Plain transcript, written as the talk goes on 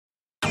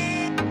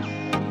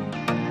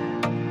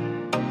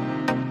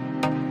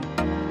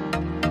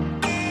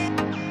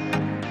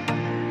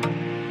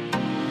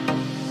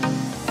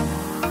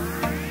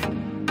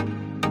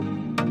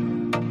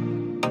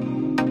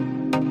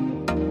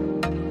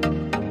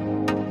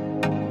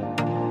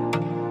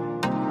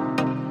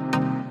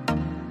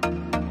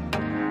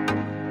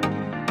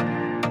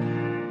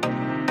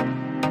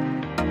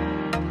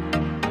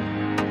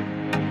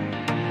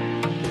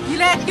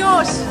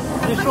就是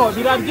你说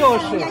Villa 就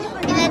是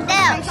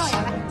NDAJE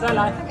再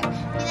来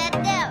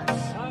NDAJE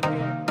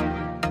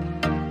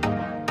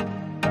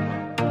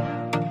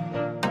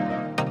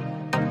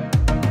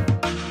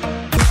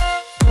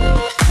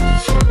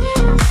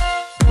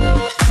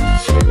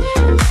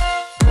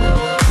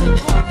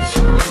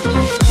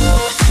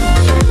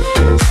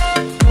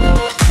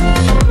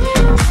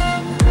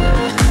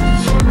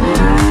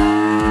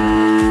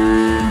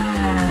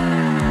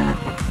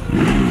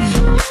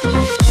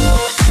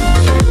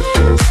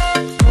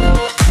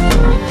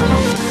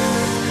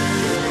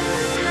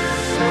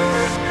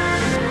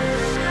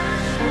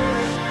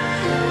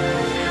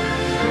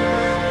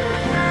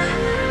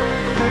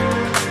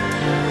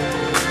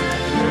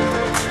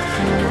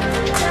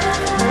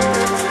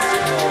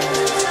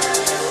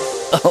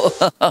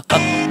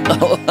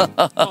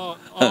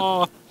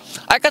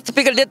I can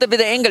speak a little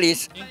bit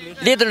English,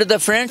 little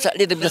bit French, a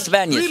little bit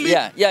Spanish. Really?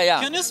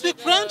 Yeah. Can you speak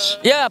French?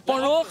 Yeah,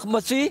 bonjour,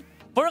 monsieur.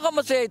 Bonjour,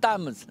 monsieur,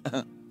 dames.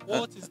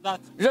 What is that?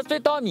 Je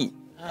suis Tommy.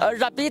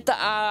 J'habite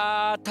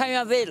à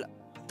Taillanville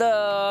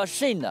de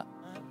Chine.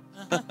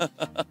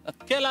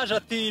 Quel âge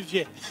as-tu,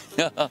 vieux?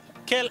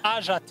 Quel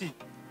âge as-tu?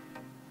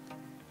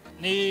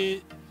 Je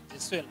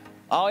suis là.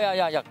 Oh,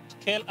 yeah.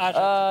 Quel âge?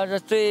 Je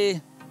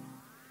suis...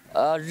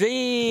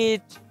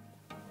 j'ai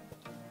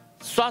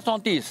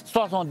 70.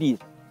 70.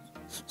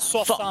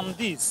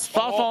 70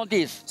 Wow. ans.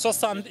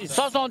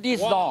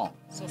 70 ans.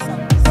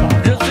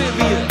 Je suis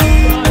vieux.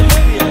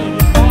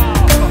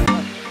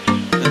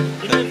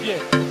 Il est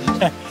vieux.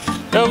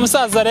 Uyu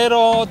musaza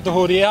rero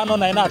duhuriye hano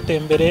nari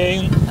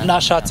natembereye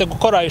nashatse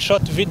gukora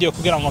short video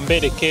kugira ngo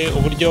mbereke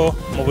uburyo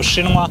mu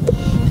Bushinwa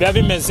biba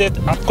bimeze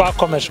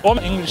twakomeje.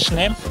 English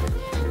name?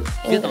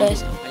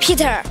 English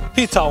Peter.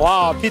 Peter.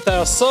 Wow, Peter,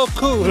 you're so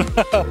cool.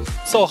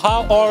 So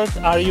how old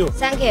are you?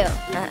 Thank you.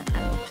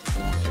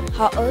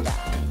 How old?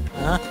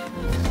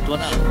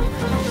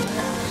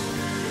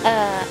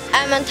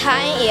 I'm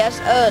 10 years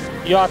old.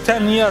 You are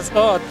 10 years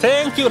old.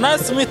 Thank you.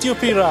 Nice to meet you,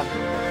 Peter.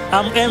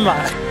 I'm Emma.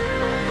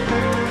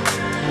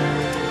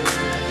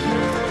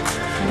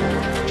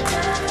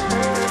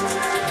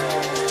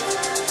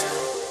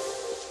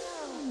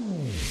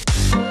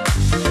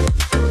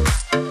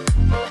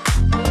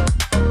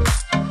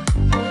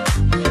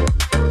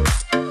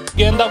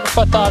 Genda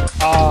gufata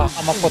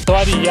amafoto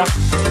hariya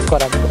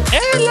twaramo.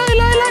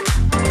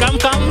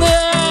 Come.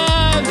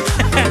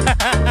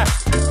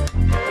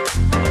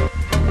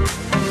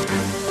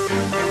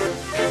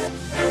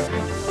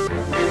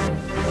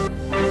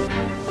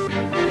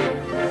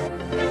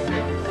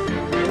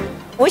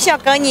我想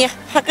跟你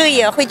个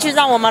也会去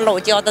让我们老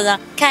家的人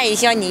看一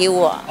下你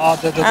我。啊，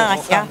对。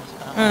行，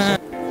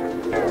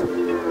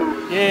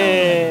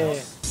耶。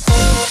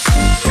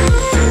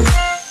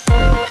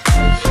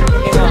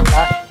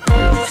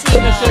谢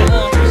谢。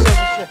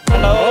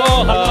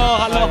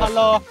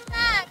Hello。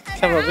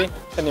看宝贝，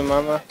看你妈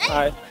妈，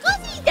哎，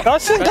高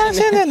兴的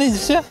你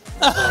先。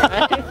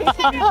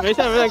没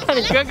事，看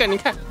你哥哥，你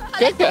看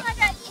哥哥。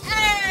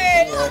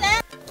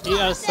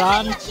1、2、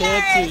3，茄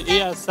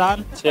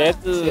子，茄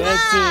子。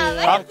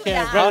OK,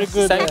 very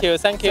good. Thank you，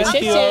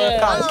 谢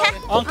谢。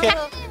OK.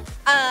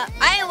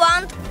 I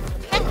want.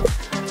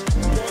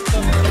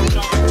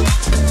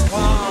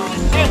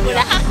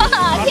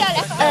 漂亮。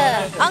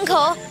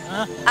Uncle.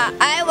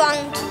 I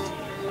want.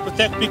 To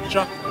take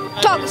picture.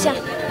 Talk 一下。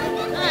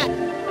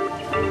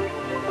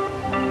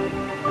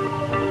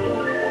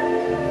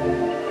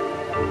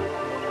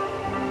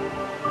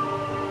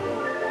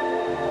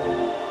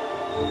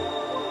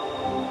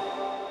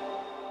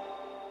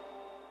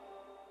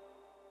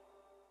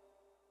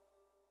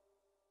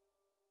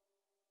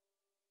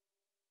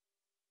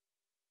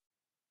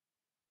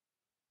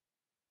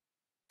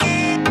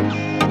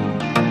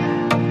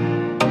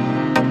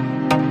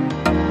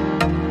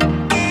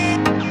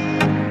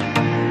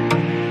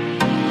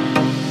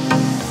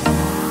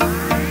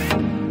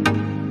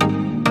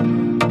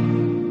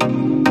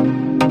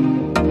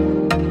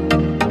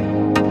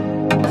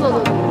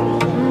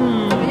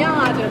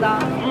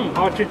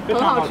好吃，非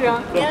常好吃。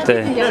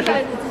对，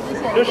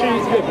这是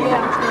月饼。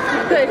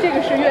对，这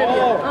个是月饼，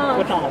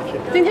非常好吃。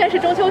今天是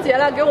中秋节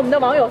了，给我们的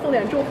网友送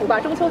点祝福吧。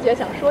中秋节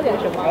想说点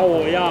什么？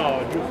我要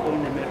祝福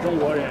你们中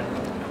国人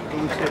中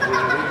秋节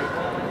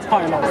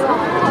快乐。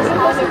中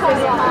秋节快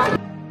乐。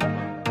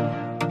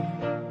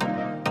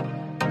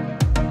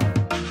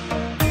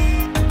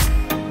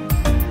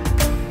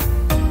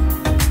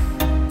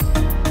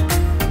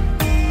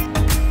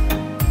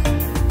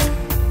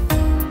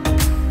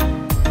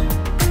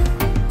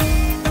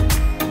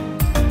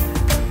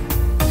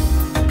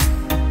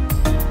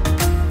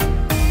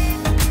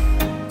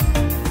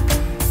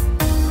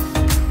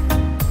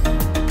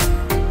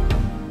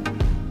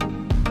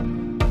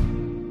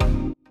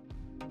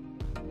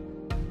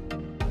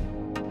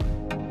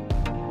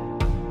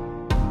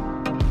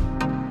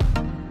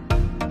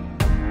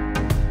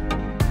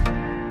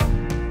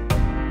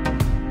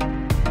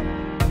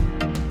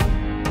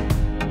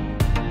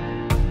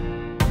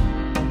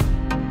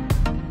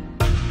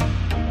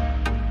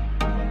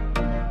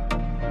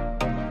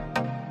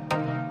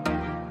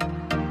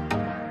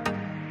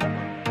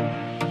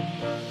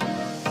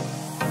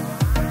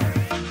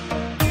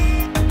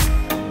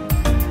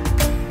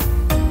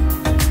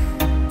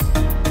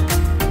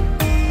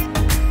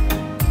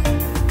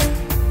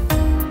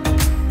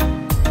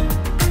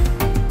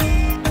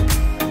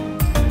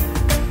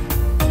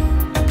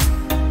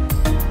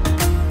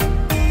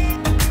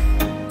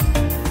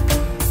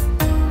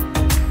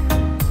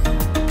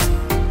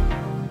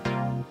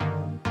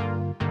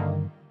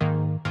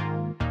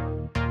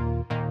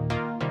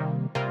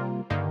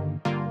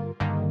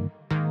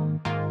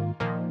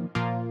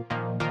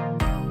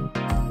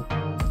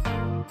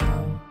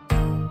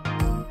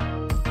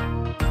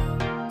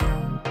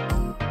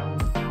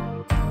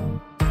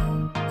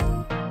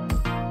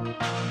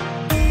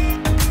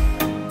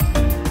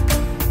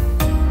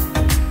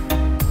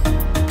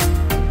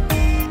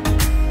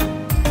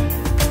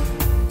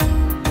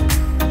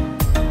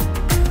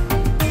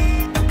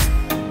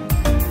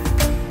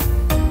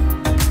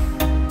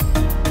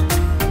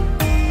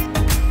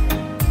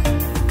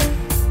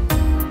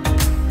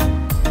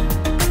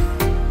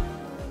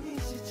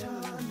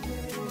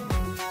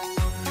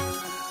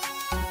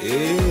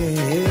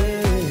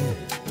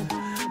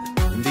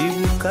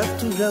ndibuka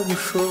tuja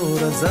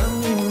gushora za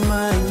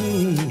mwimanyi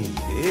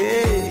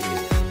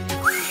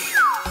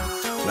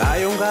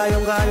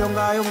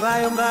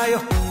ngayo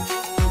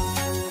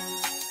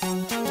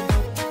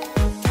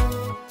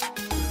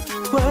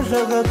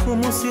twajaga ku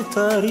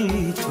musitari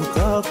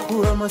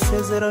tukakura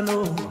amasezerano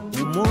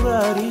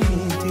umurari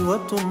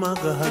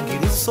ntiwatumaga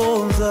hagira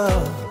isonza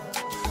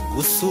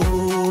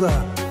gusura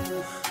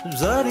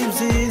byari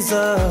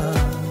byiza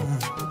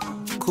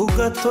ku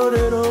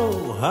gatorero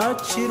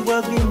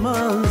hacirwaga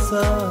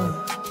imanza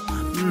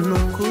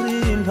n'ukuri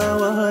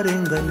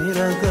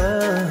ntawaharenganiraga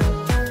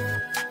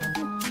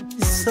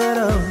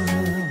isaramu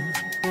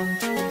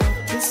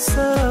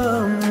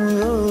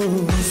yo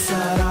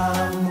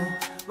isaramu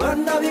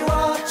bana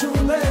biwacu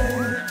mwe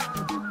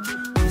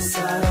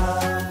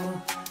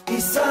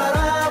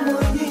isaramu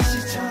nyinshi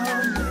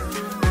cyane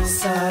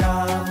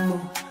isaramu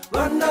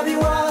bana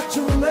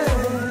biwacu mwe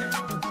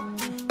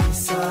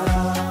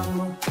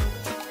isaramu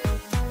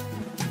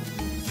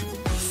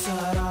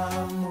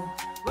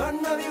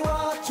bana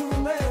biwacu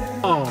mwe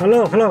Hello，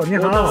 你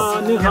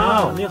好，你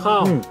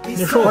好，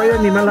你说欢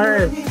迎你们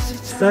来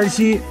山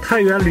西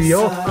太原旅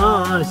游。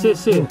谢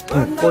谢。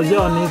我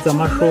叫你怎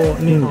么说？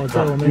你好，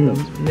在我们的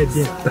那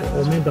边，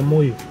我们的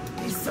母语，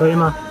可以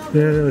吗？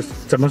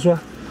怎么说？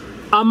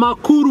阿玛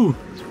库鲁，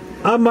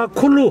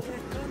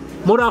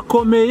莫拉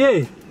科梅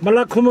耶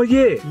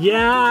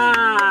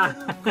，Yeah，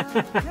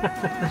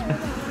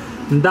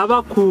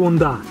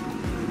 ndabakunda。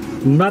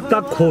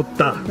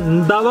Ndabakunda，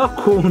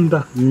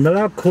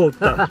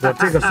我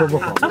这个说不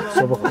好，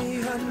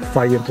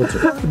发音不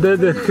准。对，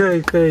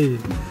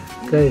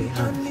可以啊，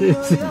谢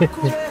谢，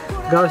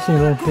高兴，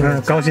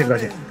高兴，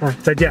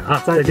再见啊，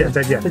再见，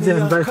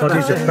拜好弟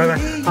兄，拜拜，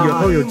以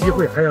后有机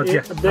会还要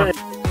见。对。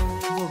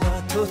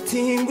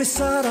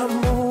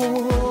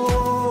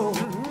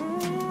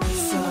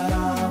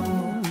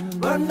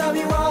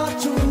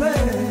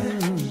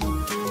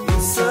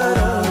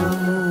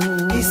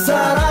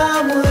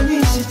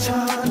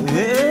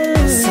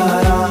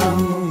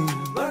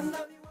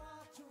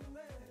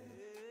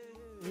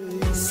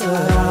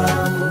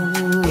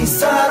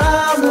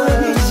isaramu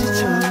nyinshi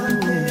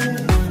cyane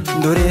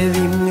dore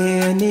bimwe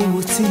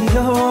nibutse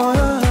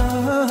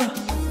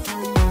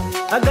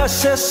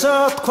agashesho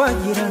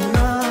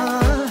twagirana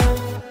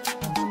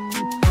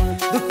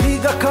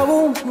dupiga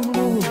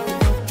kabumbu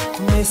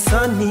tumesa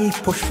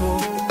n'iposho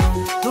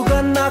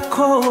tugana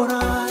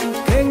kora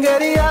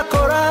ikengeri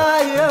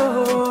yakorayo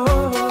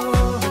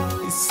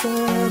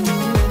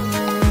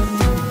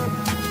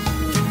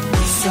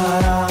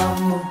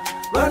isaramu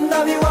bana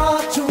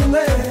biwacu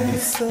mwe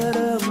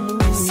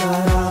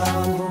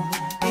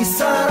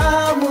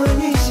isaramu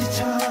nyinshi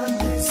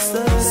cyane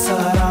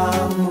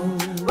isaramu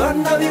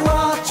bana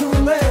biwacu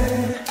mwe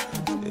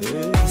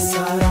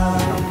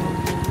isaramu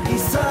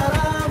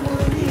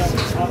nyinshi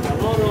cyane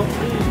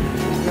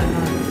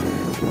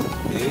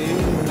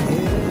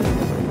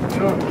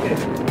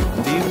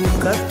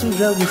ndibuka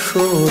tuja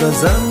gushora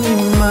za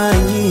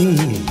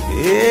mwimanyi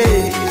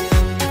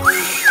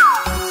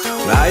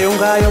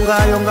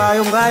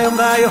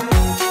ngayo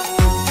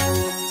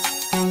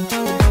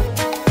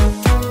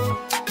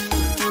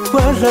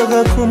twajaga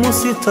ku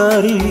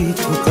musitari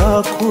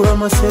tukakura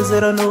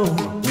amasezerano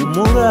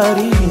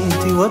umurari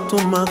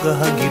ntiwatumaga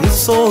hagira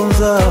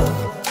isonza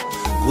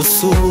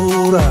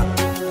gusura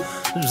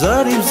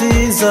byari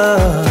byiza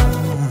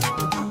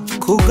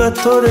ku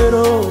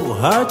gatorero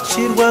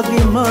hacirwaga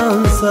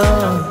imanza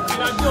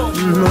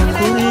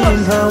n'ukuri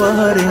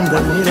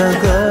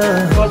ntawaharenganiraga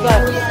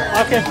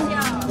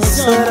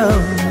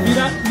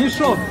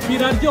Nisho,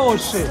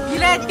 biraryoshe.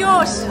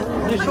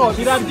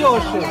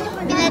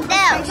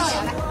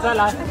再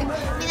来。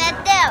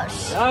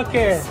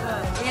OK。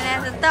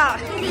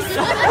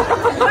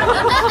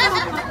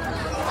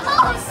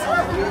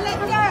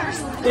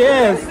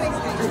Yes.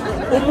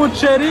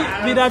 Umuceri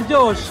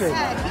biraryoshe.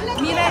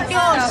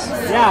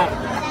 Yeah.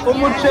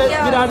 Umuceri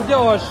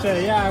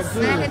biraryoshe. Yeah,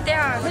 good.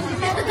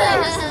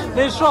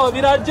 Nisho,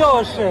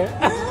 biraryoshe.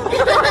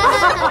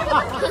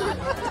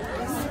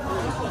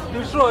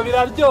 Nisho,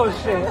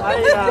 biraryoshe.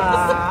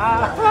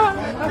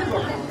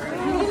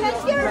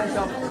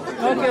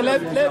 Okay,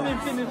 let me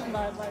finish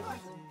my